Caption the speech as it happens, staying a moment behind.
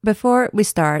Before we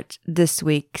start this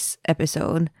week's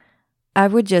episode, I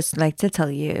would just like to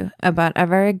tell you about a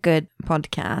very good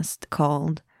podcast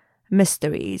called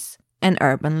Mysteries and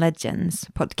Urban Legends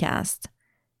podcast.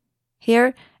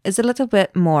 Here is a little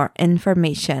bit more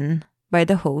information by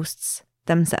the hosts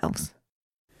themselves.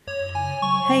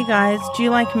 Hey guys, do you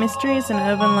like mysteries and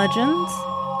urban legends?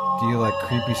 Do you like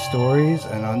creepy stories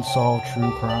and unsolved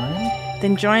true crime?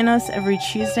 Then join us every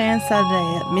Tuesday and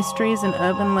Saturday at Mysteries and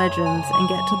Urban Legends and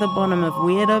get to the bottom of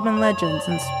weird urban legends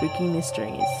and spooky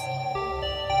mysteries.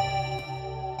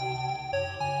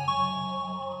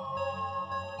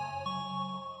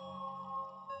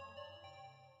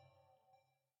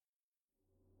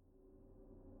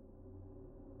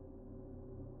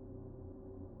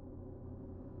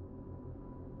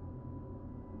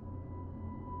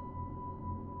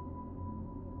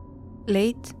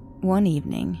 Late one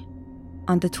evening,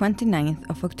 on the 29th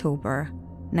of October,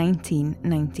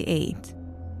 1998,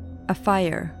 a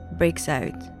fire breaks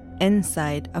out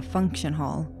inside a function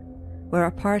hall where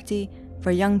a party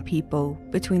for young people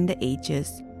between the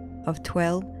ages of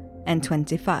 12 and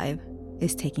 25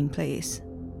 is taking place.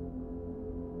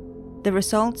 The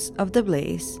results of the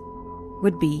blaze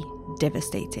would be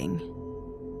devastating.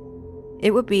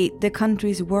 It would be the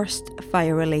country's worst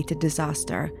fire-related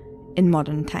disaster in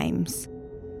modern times,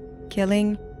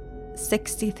 killing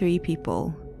 63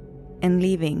 people and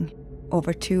leaving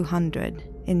over 200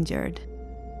 injured.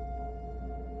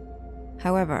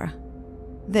 However,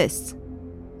 this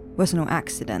was no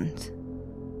accident.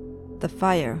 The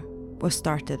fire was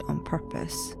started on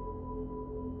purpose.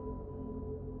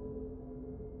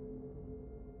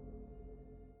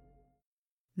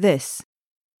 This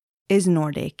is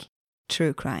Nordic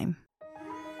True Crime.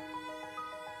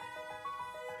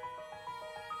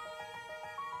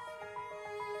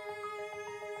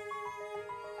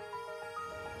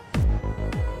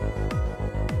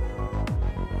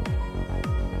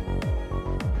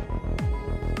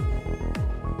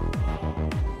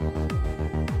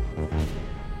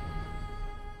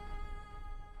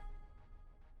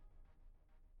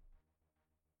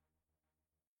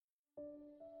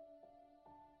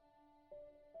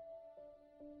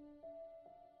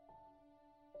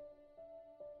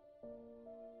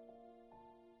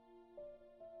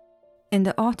 In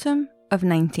the autumn of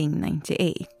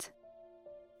 1998,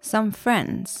 some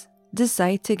friends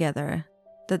decide together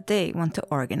that they want to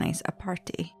organize a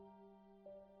party.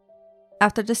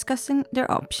 After discussing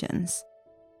their options,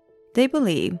 they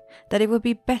believe that it would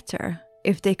be better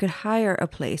if they could hire a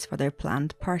place for their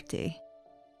planned party,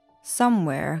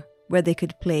 somewhere where they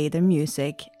could play their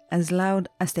music as loud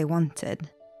as they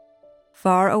wanted,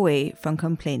 far away from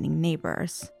complaining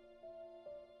neighbors.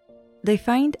 They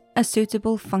find a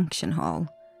suitable function hall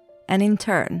and in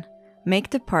turn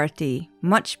make the party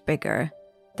much bigger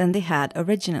than they had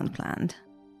originally planned.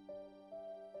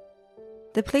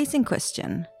 The place in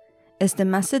question is the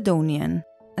Macedonian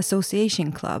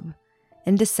Association Club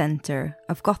in the center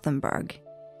of Gothenburg,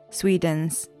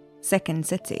 Sweden's second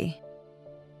city.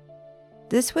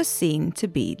 This was seen to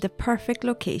be the perfect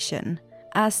location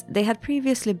as they had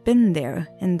previously been there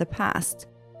in the past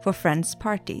for friends'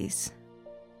 parties.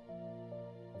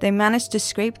 They managed to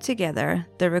scrape together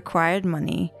the required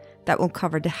money that will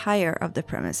cover the hire of the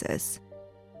premises,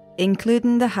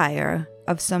 including the hire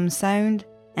of some sound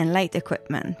and light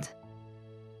equipment.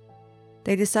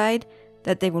 They decide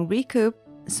that they will recoup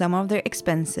some of their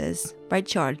expenses by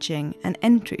charging an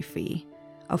entry fee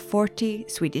of 40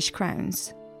 Swedish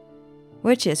crowns,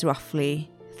 which is roughly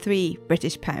 3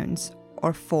 British pounds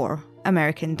or 4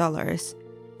 American dollars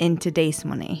in today's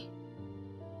money.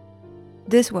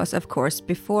 This was, of course,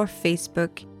 before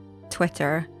Facebook,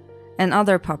 Twitter, and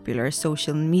other popular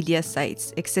social media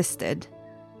sites existed.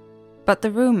 But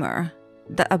the rumor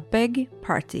that a big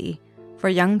party for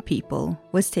young people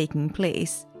was taking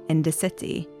place in the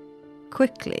city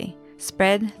quickly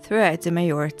spread throughout the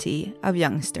majority of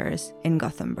youngsters in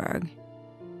Gothenburg.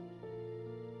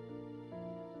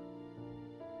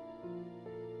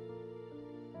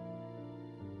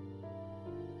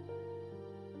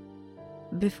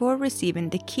 Before receiving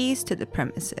the keys to the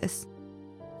premises,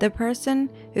 the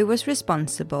person who was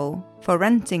responsible for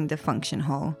renting the function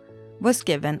hall was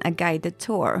given a guided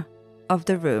tour of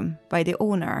the room by the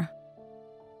owner.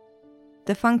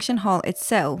 The function hall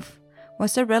itself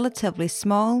was a relatively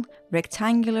small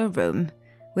rectangular room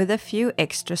with a few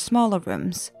extra smaller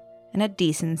rooms and a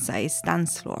decent-sized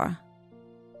dance floor.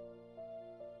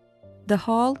 The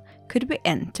hall could be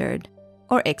entered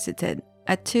or exited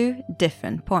at 2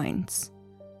 different points.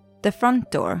 The front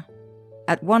door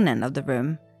at one end of the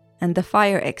room and the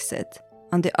fire exit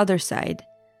on the other side,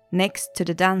 next to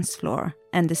the dance floor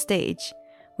and the stage,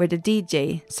 where the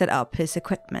DJ set up his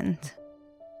equipment.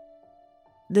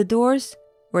 The doors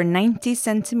were 90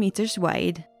 centimeters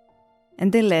wide,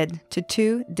 and they led to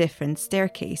 2 different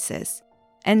staircases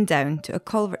and down to a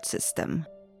culvert system.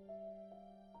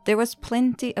 There was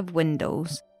plenty of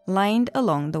windows lined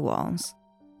along the walls,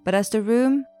 but as the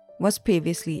room was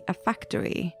previously a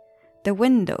factory, the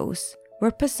windows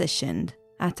were positioned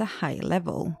at a high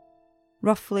level,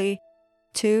 roughly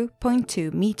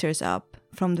 2.2 meters up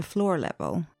from the floor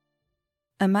level.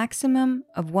 A maximum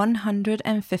of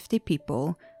 150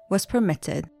 people was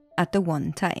permitted at the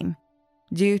one time,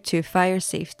 due to fire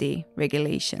safety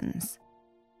regulations.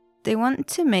 They want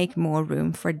to make more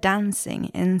room for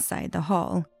dancing inside the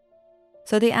hall,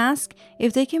 so they ask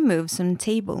if they can move some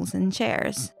tables and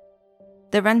chairs.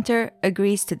 The renter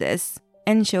agrees to this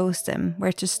and shows them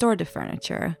where to store the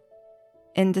furniture,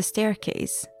 in the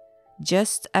staircase,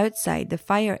 just outside the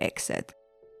fire exit.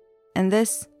 And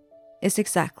this is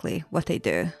exactly what they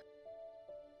do.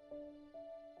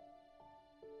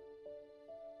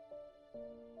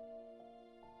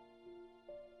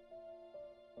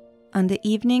 On the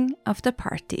evening of the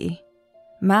party,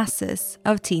 masses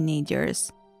of teenagers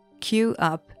queue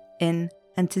up in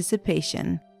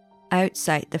anticipation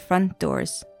outside the front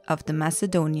doors of the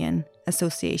Macedonian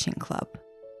Association Club.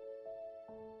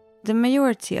 The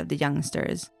majority of the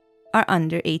youngsters are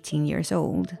under 18 years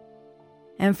old,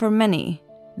 and for many,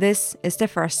 this is the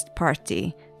first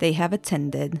party they have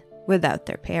attended without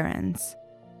their parents.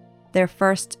 Their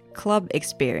first club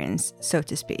experience, so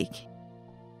to speak.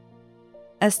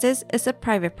 As this is a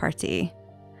private party,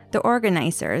 the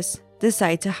organizers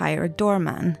decide to hire a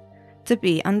doorman to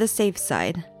be on the safe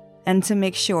side and to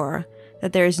make sure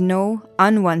that there is no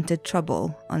unwanted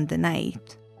trouble on the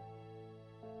night.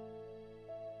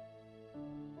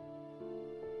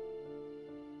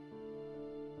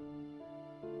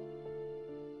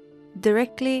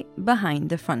 Directly behind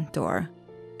the front door,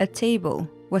 a table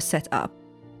was set up,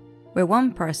 where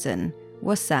one person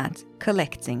was sat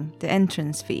collecting the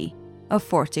entrance fee of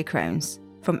 40 crowns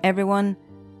from everyone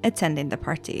attending the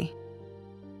party.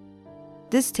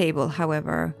 This table,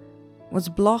 however, was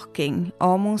blocking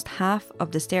almost half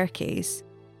of the staircase,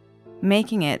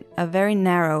 making it a very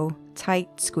narrow,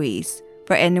 tight squeeze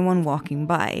for anyone walking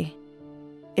by.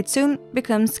 It soon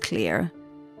becomes clear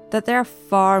that there are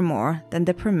far more than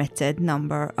the permitted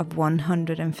number of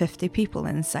 150 people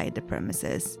inside the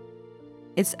premises.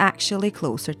 It's actually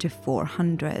closer to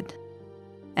 400.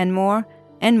 And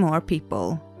more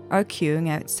people are queuing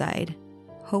outside,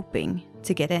 hoping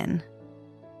to get in.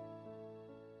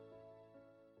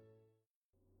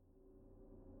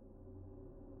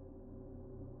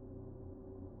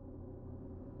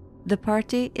 The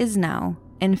party is now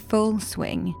in full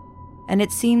swing, and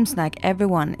it seems like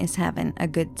everyone is having a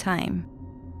good time.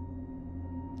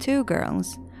 2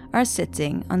 girls are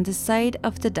sitting on the side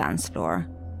of the dance floor,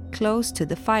 close to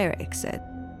the fire exit.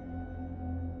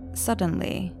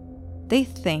 Suddenly, they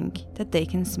think that they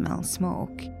can smell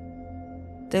smoke.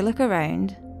 They look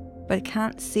around, but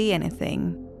can't see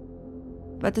anything.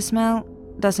 But the smell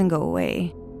doesn't go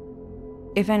away.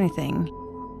 If anything,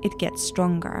 it gets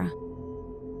stronger.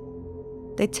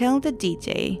 They tell the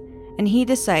DJ, and he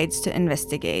decides to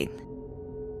investigate.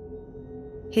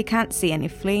 He can't see any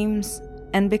flames,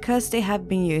 and because they have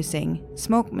been using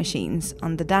smoke machines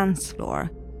on the dance floor,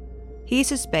 he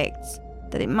suspects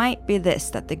that it might be this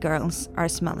that the girls are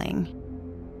smelling.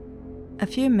 A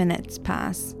few minutes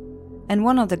pass, and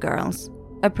one of the girls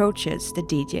approaches the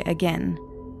DJ again,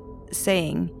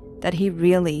 saying that he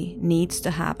really needs to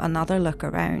have another look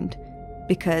around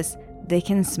because they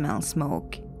can smell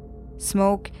smoke.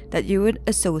 Smoke that you would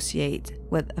associate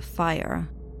with a fire.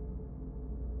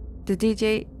 The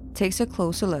DJ takes a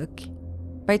closer look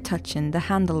by touching the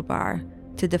handlebar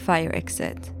to the fire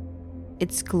exit.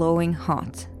 It's glowing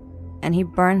hot, and he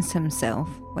burns himself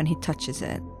when he touches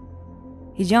it.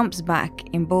 He jumps back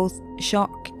in both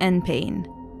shock and pain,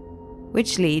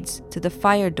 which leads to the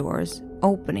fire doors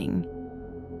opening.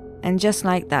 And just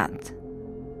like that,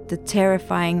 the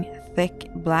terrifying thick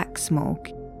black smoke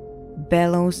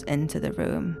bellows into the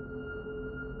room.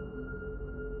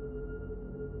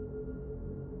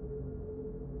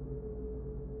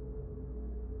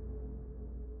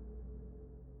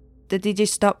 The DJ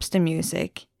stops the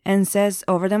music and says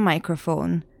over the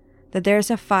microphone that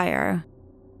there's a fire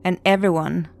and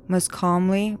everyone must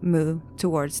calmly move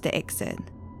towards the exit.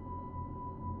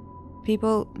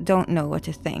 People don't know what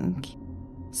to think.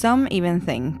 Some even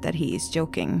think that he is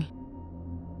joking.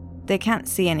 They can't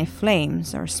see any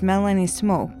flames or smell any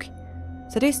smoke,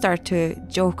 so they start to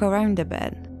joke around a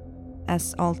bit,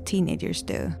 as all teenagers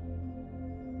do.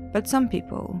 But some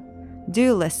people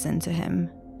do listen to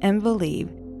him and believe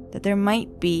that there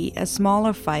might be a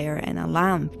smaller fire in a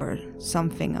lamp or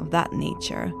something of that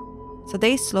nature, so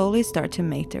they slowly start to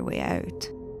make their way out.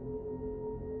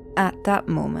 At that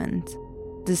moment,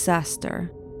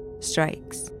 disaster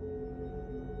strikes.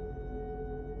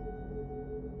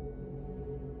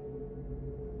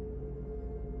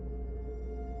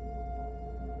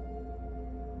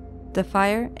 The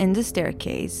fire in the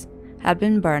staircase had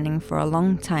been burning for a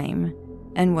long time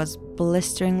and was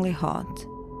blisteringly hot.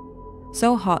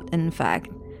 So hot, in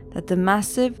fact, that the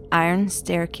massive iron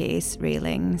staircase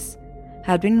railings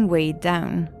had been weighed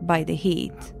down by the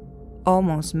heat,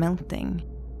 almost melting.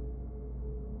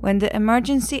 When the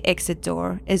emergency exit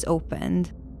door is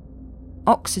opened,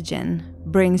 oxygen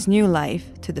brings new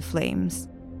life to the flames,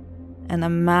 and a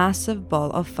massive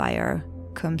ball of fire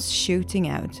comes shooting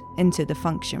out into the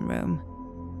function room.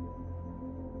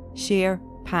 Sheer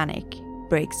panic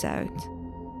breaks out.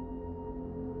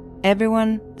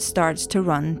 Everyone starts to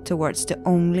run towards the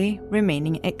only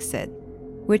remaining exit,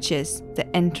 which is the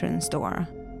entrance door.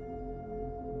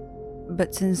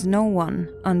 But since no one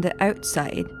on the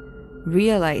outside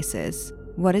realizes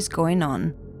what is going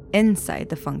on inside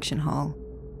the function hall,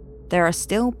 there are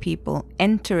still people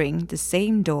entering the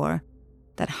same door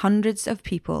that hundreds of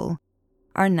people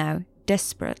are now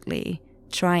desperately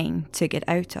trying to get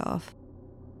out of.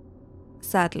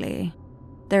 Sadly,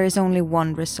 there is only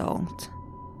one result.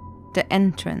 The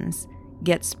entrance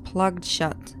gets plugged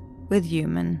shut with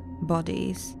human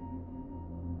bodies.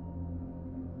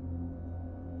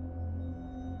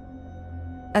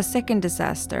 A second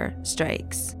disaster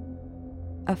strikes.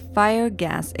 A fire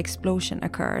gas explosion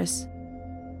occurs.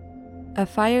 A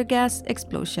fire gas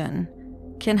explosion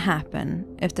can happen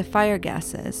if the fire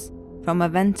gases from a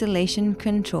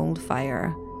ventilation-controlled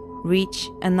fire reach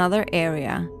another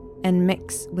area and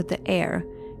mix with the air,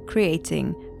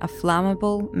 creating a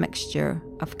flammable mixture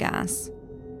of gas.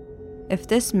 If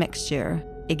this mixture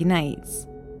ignites,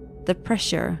 the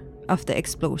pressure of the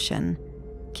explosion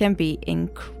can be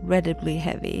incredibly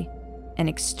heavy and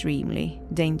extremely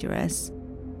dangerous.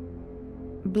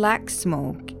 Black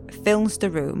smoke fills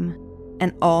the room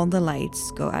and all the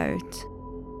lights go out.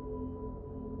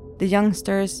 The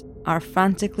youngsters are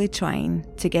frantically trying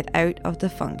to get out of the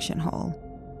function hall,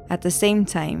 at the same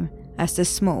time as the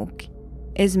smoke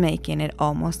is making it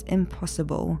almost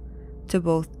impossible to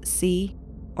both see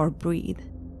or breathe.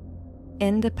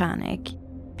 In the panic,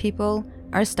 people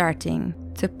are starting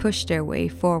to push their way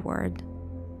forward,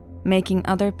 making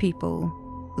other people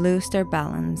lose their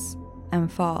balance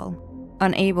and fall,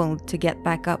 unable to get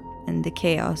back up in the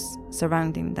chaos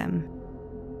surrounding them.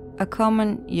 A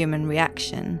common human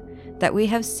reaction that we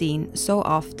have seen so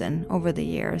often over the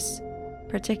years,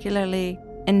 particularly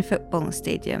in football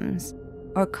stadiums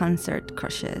or concert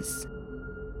crushes.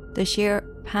 The sheer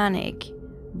panic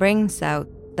brings out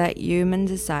that human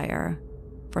desire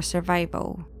for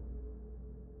survival.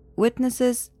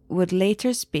 Witnesses would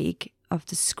later speak of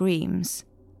the screams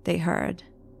they heard.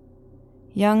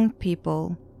 Young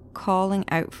people calling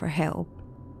out for help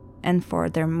and for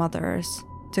their mothers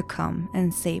to come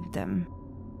and save them.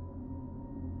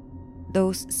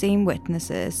 Those same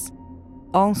witnesses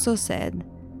also said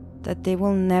that they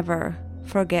will never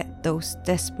forget those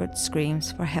desperate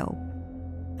screams for help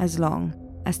as long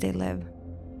as they live.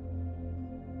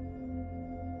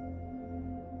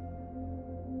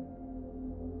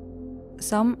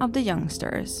 Some of the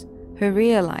youngsters who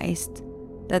realized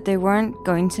that they weren't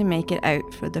going to make it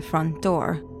out through the front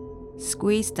door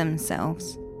squeezed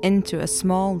themselves into a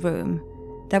small room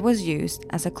that was used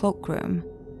as a cloakroom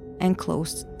and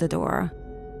closed the door.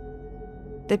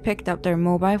 They picked up their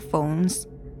mobile phones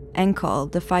and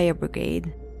called the fire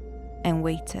brigade and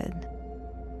waited.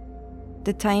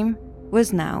 The time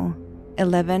was now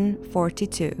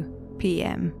 11:42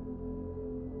 p.m.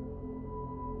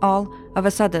 All of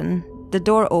a sudden, the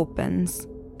door opens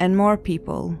and more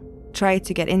people try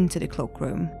to get into the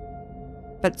cloakroom,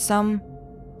 but some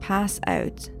pass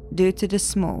out due to the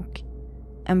smoke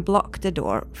and block the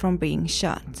door from being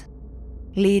shut,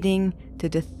 leading to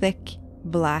the thick,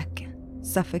 black,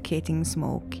 suffocating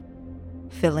smoke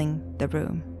filling the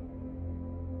room.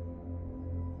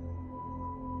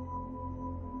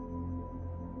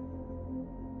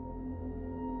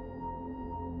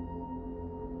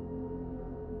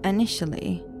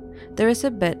 Initially, there is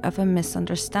a bit of a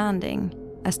misunderstanding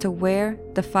as to where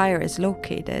the fire is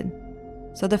located,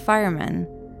 so the firemen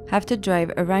have to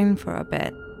drive around for a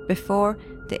bit before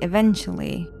they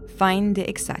eventually find the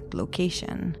exact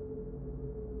location.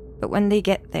 But when they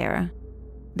get there,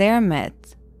 they are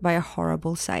met by a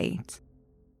horrible sight.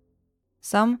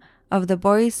 Some of the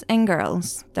boys and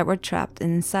girls that were trapped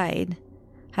inside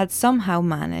had somehow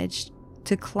managed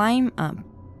to climb up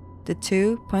the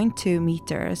 2.2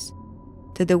 meters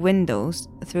to the windows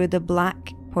through the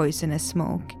black poisonous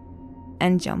smoke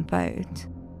and jump out.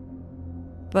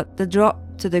 But the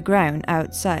drop to the ground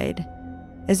outside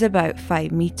is about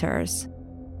 5 meters,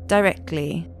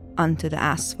 directly onto the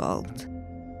asphalt,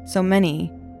 so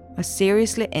many are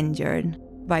seriously injured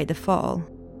by the fall.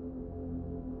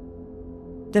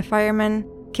 The firemen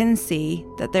can see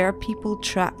that there are people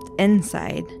trapped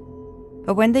inside,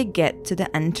 but when they get to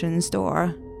the entrance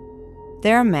door,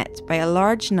 they are met by a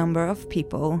large number of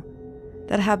people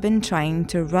that have been trying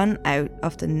to run out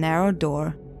of the narrow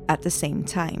door at the same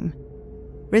time,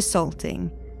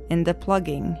 resulting in the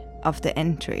plugging of the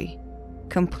entry,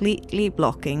 completely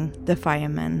blocking the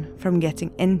firemen from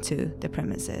getting into the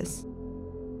premises.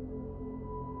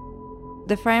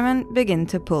 The firemen begin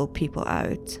to pull people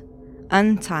out,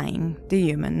 untying the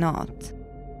human knot.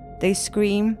 They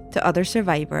scream to other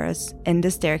survivors in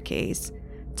the staircase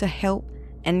to help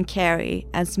and carry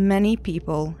as many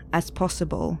people as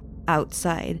possible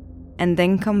outside, and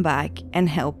then come back and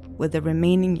help with the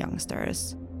remaining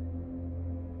youngsters.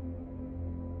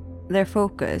 Their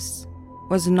focus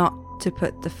was not to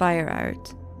put the fire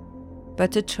out,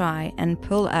 but to try and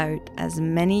pull out as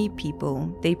many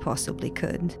people they possibly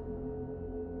could.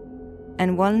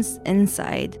 And once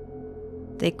inside,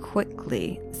 they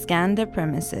quickly scanned the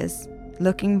premises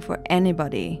looking for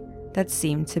anybody that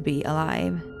seemed to be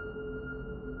alive.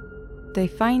 They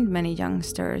find many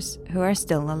youngsters who are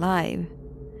still alive,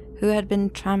 who had been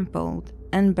trampled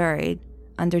and buried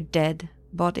under dead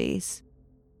bodies.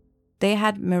 They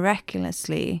had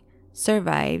miraculously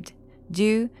survived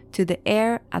due to the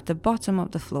air at the bottom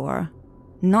of the floor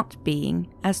not being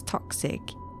as toxic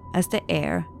as the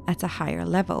air at a higher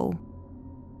level.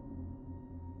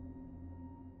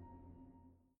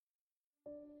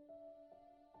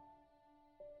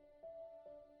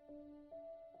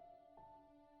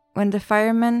 When the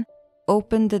firemen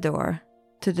opened the door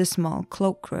to the small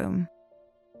cloakroom,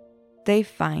 they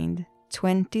find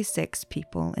 26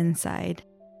 people inside.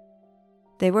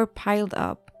 They were piled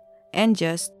up and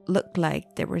just looked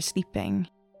like they were sleeping,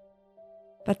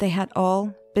 but they had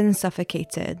all been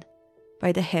suffocated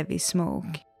by the heavy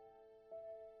smoke.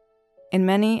 In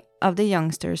many of the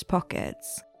youngsters'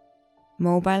 pockets,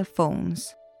 mobile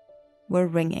phones were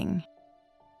ringing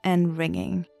and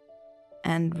ringing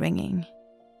and ringing.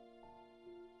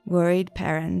 Worried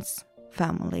parents,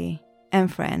 family,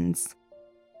 and friends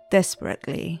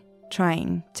desperately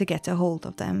trying to get a hold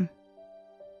of them.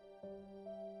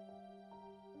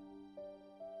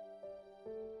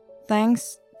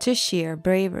 Thanks to sheer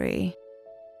bravery,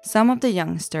 some of the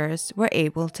youngsters were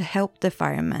able to help the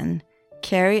firemen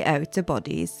carry out the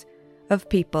bodies of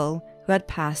people who had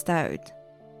passed out,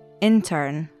 in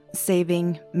turn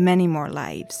saving many more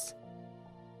lives.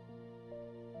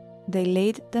 They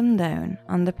laid them down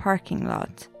on the parking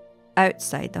lot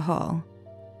outside the hall,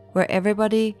 where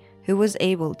everybody who was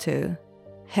able to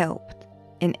helped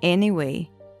in any way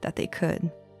that they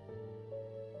could.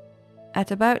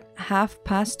 At about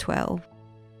 12:30,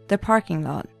 the parking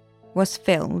lot was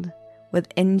filled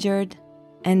with injured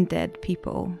and dead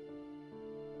people.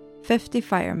 50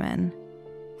 firemen,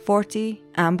 40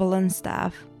 ambulance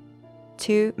staff,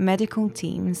 2 medical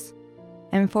teams,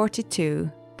 and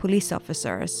 42 police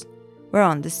officers were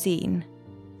on the scene,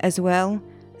 as well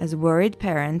as worried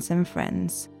parents and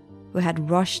friends who had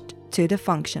rushed to the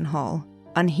function hall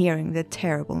on hearing the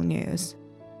terrible news.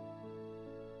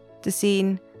 The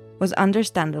scene was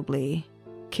understandably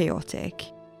chaotic.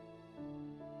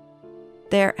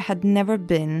 There had never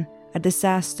been a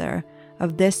disaster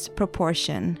of this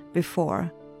proportion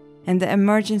before, and the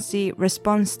emergency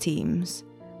response teams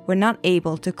were not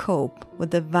able to cope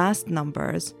with the vast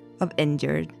numbers of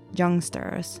injured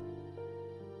youngsters.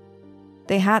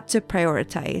 They had to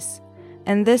prioritize,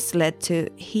 and this led to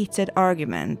heated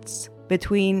arguments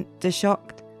between the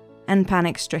shocked and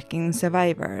panic-stricken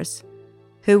survivors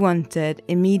who wanted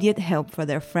immediate help for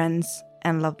their friends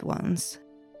and loved ones.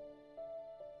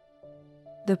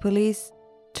 The police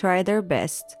tried their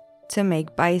best to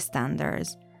make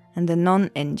bystanders and the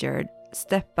non-injured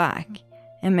step back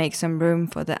and make some room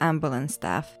for the ambulance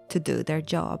staff to do their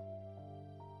job.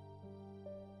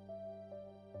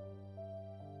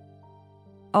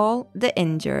 All the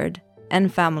injured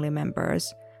and family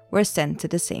members were sent to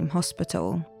the same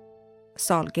hospital,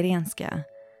 Sahlgrenska,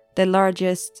 the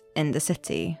largest in the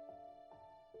city.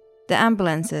 The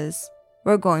ambulances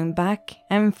were going back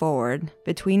and forward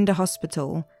between the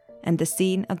hospital and the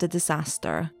scene of the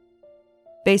disaster,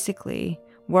 basically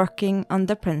working on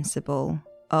the principle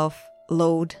of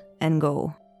load and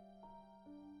go.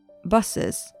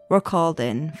 Buses were called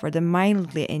in for the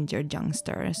mildly injured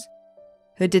youngsters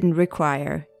who didn't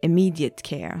require immediate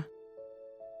care.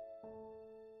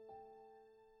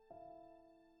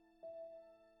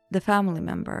 The family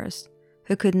members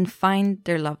who couldn't find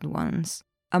their loved ones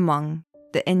among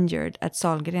the injured at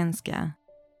Sahlgrenska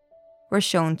were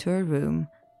shown to a room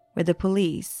where the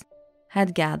police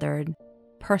had gathered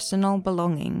personal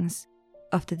belongings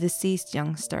of the deceased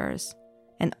youngsters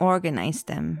and organized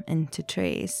them into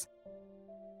trays.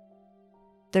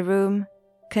 The room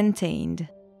contained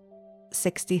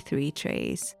 63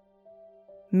 trays,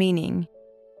 meaning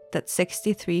that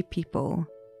 63 people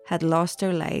had lost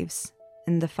their lives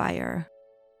in the fire,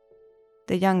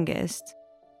 the youngest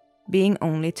being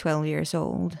only 12 years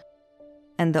old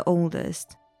and the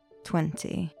oldest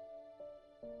 20.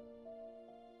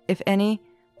 If any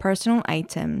personal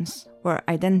items were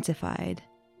identified,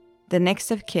 the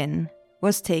next of kin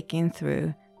was taken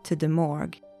through to the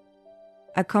morgue,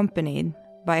 accompanied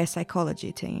by a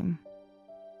psychology team.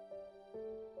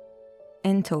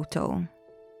 In total,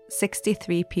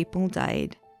 63 people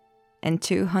died and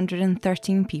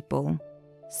 213 people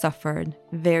suffered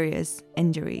various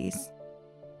injuries.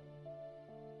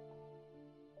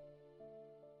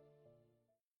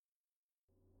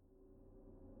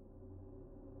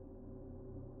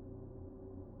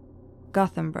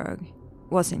 Gothenburg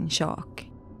was in shock.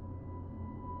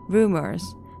 Rumors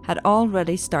had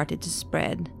already started to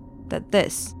spread that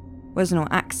this was no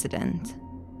accident,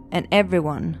 and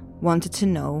everyone wanted to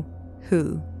know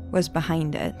who was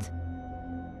behind it.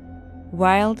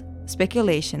 Wild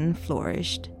speculation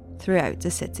flourished throughout the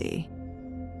city.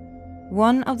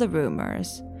 One of the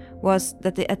rumors was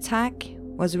that the attack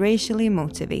was racially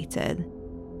motivated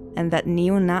and that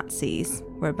neo-Nazis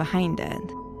were behind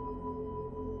it.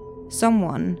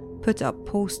 Someone put up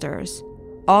posters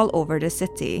all over the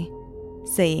city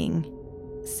saying,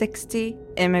 60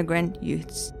 immigrant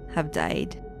youths have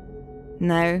died.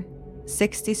 Now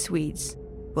 60 Swedes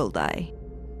will die.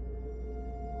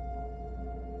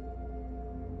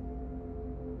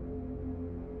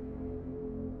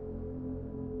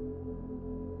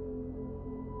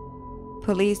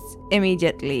 Police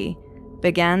immediately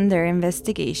began their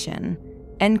investigation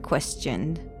and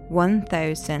questioned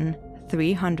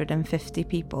 1,350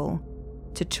 people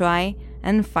to try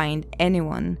and find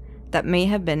anyone that may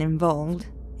have been involved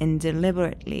in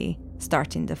deliberately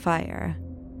starting the fire.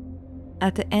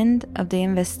 At the end of the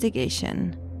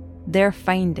investigation, their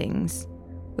findings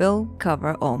will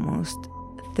cover almost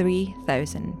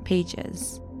 3,000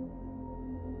 pages.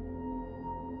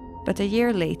 But a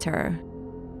year later,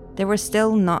 they were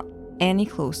still not any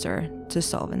closer to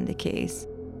solving the case.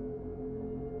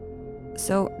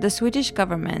 So the Swedish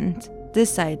government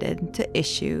decided to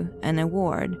issue an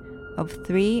award of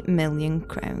 3 million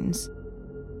crowns,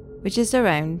 which is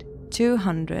around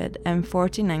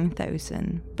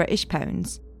 249,000 British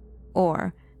pounds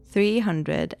or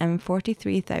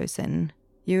 343,000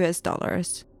 US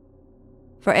dollars,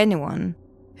 for anyone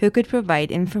who could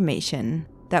provide information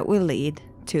that will lead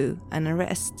to an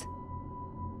arrest.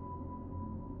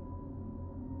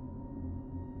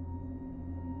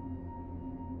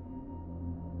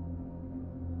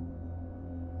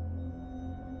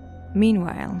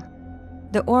 Meanwhile,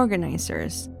 the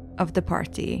organizers of the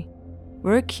party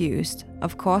were accused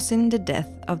of causing the death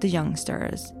of the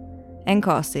youngsters and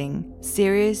causing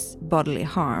serious bodily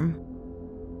harm,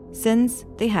 since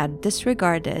they had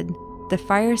disregarded the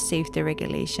fire safety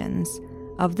regulations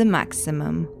of the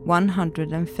maximum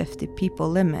 150 people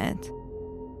limit,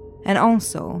 and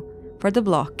also for the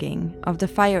blocking of the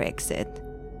fire exit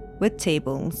with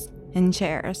tables and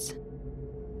chairs.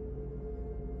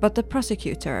 But the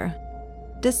prosecutor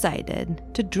decided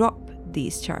to drop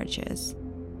these charges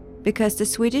because the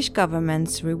Swedish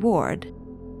government's reward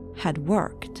had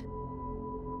worked.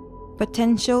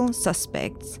 Potential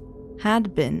suspects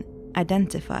had been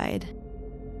identified.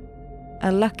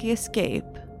 A lucky escape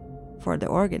for the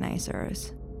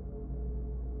organizers.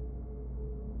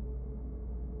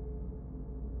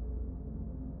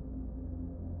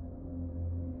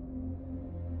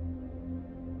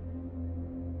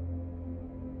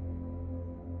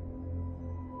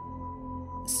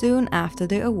 Soon after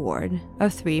the award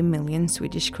of 3 million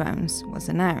Swedish crowns was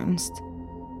announced,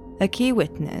 a key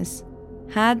witness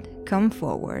had come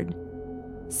forward,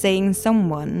 saying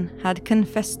someone had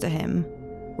confessed to him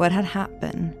what had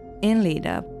happened in lead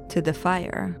up to the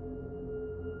fire.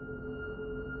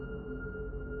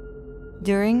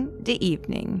 During the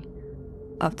evening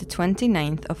of the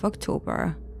 29th of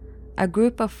October, a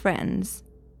group of friends,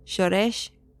 Shoresh,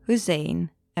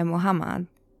 Hussein, and Mohammed,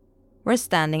 were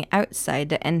standing outside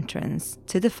the entrance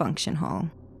to the function hall.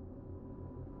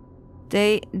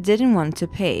 They didn't want to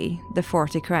pay the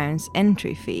 40 crowns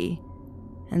entry fee,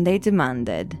 and they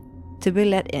demanded to be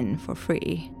let in for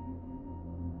free.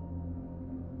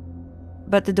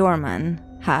 But the doorman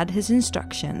had his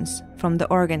instructions from the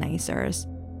organizers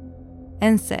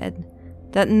and said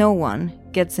that no one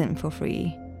gets in for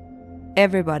free.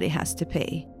 Everybody has to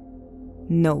pay.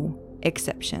 No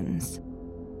exceptions.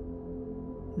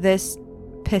 This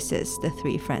pisses the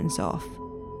three friends off,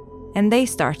 and they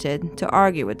started to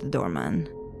argue with the doorman,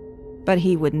 but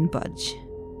he wouldn't budge,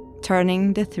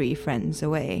 turning the three friends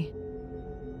away.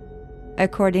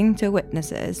 According to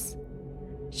witnesses,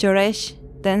 Shoresh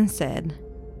then said,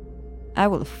 "I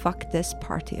will fuck this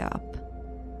party up,"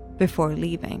 before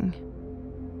leaving.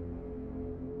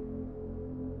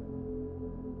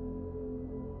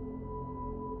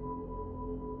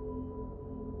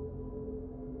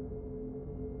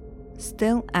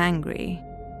 Still angry,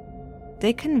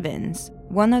 they convince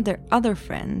one of their other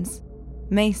friends,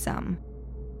 Maysam,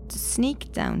 to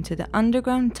sneak down to the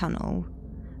underground tunnel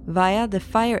via the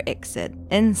fire exit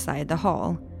inside the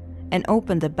hall and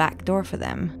open the back door for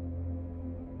them.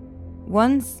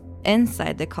 Once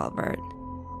inside the culvert,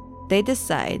 they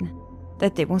decide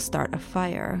that they will start a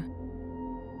fire,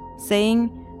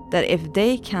 saying that if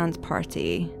they can't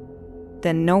party,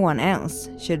 then no one else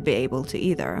should be able to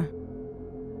either.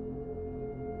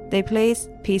 They place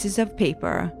pieces of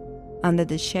paper under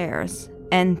the chairs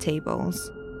and tables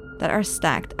that are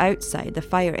stacked outside the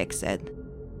fire exit,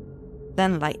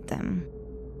 then light them.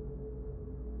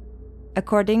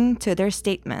 According to their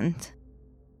statement,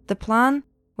 the plan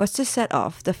was to set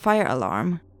off the fire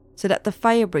alarm so that the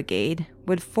fire brigade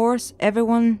would force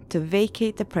everyone to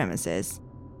vacate the premises,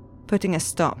 putting a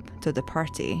stop to the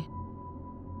party.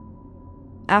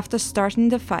 After starting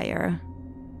the fire,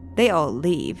 they all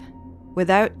leave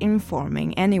without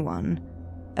informing anyone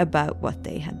about what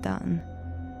they had done.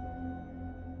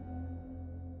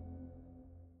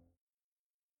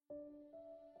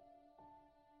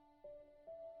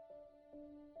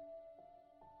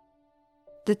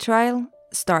 The trial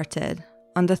started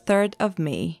on the 3rd of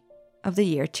May of the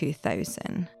year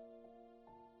 2000.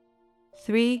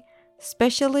 3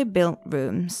 specially built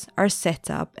rooms are set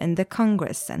up in the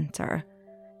Congress Center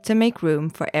to make room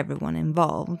for everyone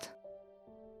involved.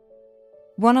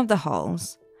 One of the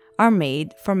halls are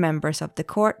made for members of the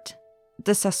court,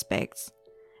 the suspects,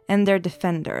 and their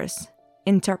defenders,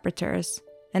 interpreters,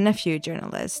 and a few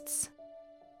journalists.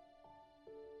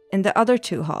 In the other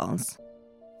 2 halls,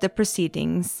 the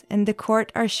proceedings in the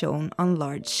court are shown on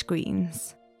large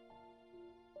screens.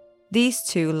 These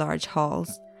 2 large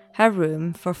halls have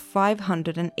room for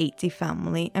 580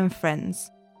 family and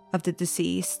friends of the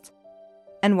deceased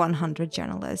and 100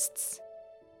 journalists.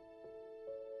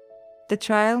 The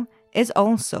trial is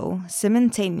also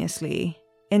simultaneously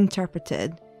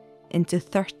interpreted into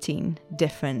 13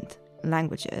 different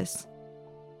languages.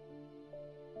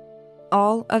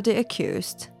 All of the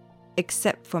accused,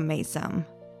 except for Maysam,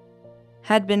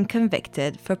 had been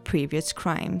convicted for previous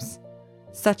crimes,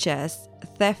 such as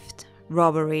theft,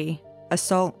 robbery,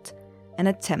 assault, and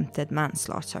attempted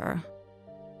manslaughter.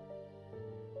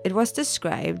 It was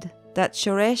described that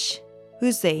Shoresh,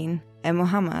 Hussein, and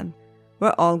Muhammad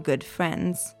were all good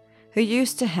friends who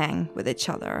used to hang with each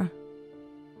other.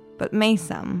 But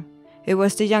Maysam, who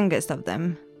was the youngest of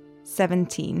them,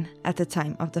 17 at the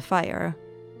time of the fire,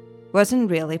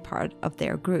 wasn't really part of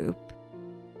their group.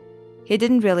 He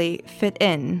didn't really fit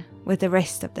in with the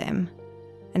rest of them,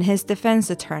 and his defense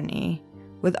attorney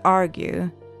would argue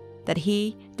that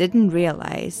he didn't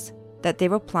realize that they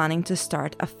were planning to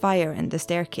start a fire in the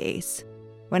staircase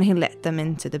when he let them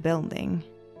into the building.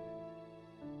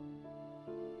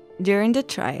 During the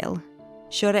trial,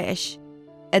 Shoresh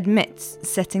admits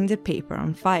setting the paper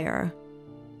on fire,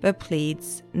 but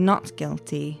pleads not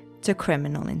guilty to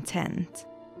criminal intent.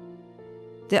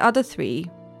 The other 3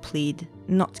 plead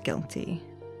not guilty.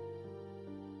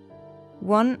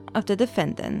 One of the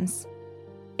defendants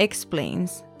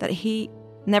explains that he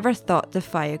never thought the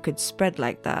fire could spread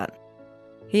like that.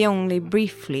 He only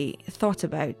briefly thought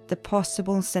about the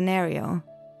possible scenario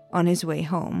on his way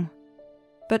home,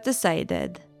 but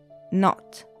decided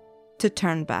not to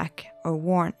turn back or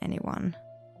warn anyone.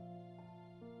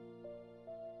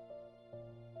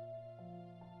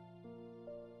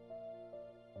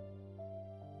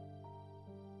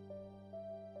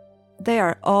 They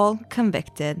are all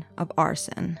convicted of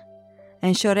arson,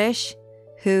 and Shoresh,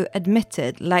 who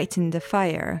admitted lighting the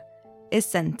fire, is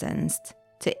sentenced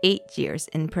to 8 years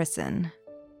in prison.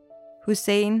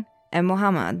 Hussein and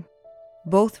Muhammad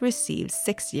both received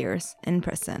 6 years in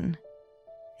prison,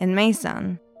 and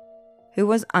Maysam, who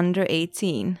was under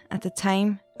 18 at the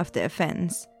time of the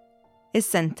offense, is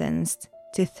sentenced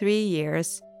to 3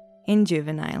 years in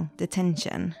juvenile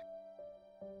detention.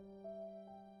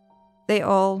 They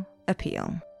all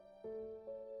appeal.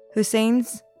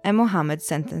 Hussein's and Mohammed's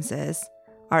sentences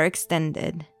are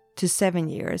extended to 7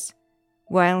 years,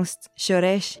 whilst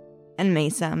Shoresh and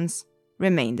Maisam's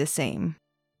remain the same.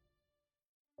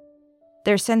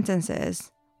 Their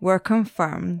sentences were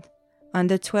confirmed on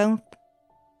the 12th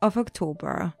of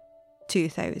October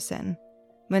 2000,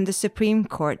 when the Supreme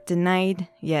Court denied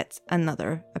yet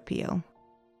another appeal.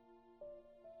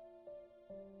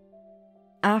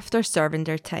 After serving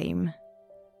their time,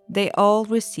 they all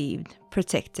received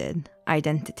protected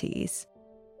identities.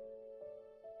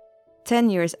 10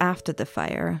 years after the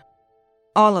fire,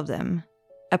 all of them,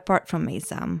 apart from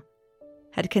Maisam,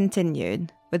 had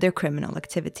continued with their criminal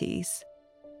activities,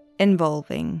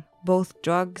 involving both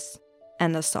drugs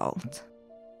and assault.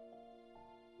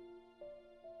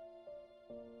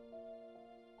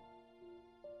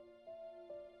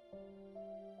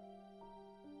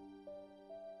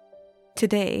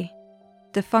 Today,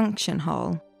 the function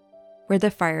hall, where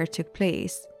the fire took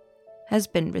place, has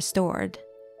been restored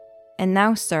and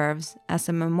now serves as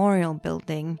a memorial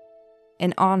building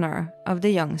in honor of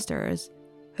the youngsters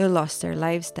who lost their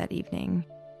lives that evening.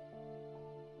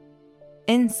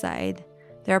 Inside,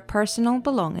 there are personal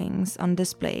belongings on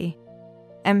display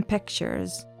and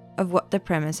pictures of what the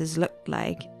premises looked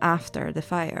like after the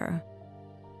fire.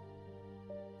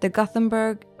 The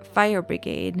Gothenburg Fire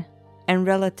Brigade and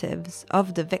relatives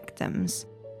of the victims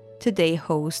today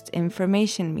host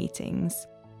information meetings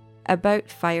about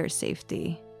fire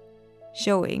safety,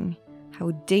 showing how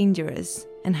dangerous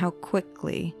and how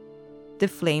quickly the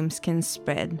flames can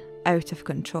spread out of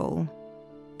control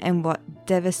and what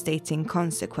devastating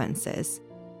consequences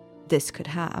this could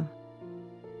have.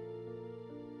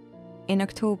 In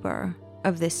October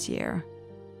of this year,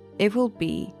 it will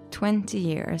be 20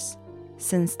 years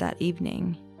since that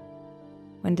evening,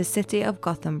 when the city of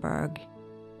Gothenburg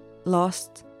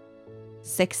lost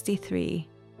 63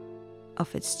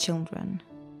 of its children.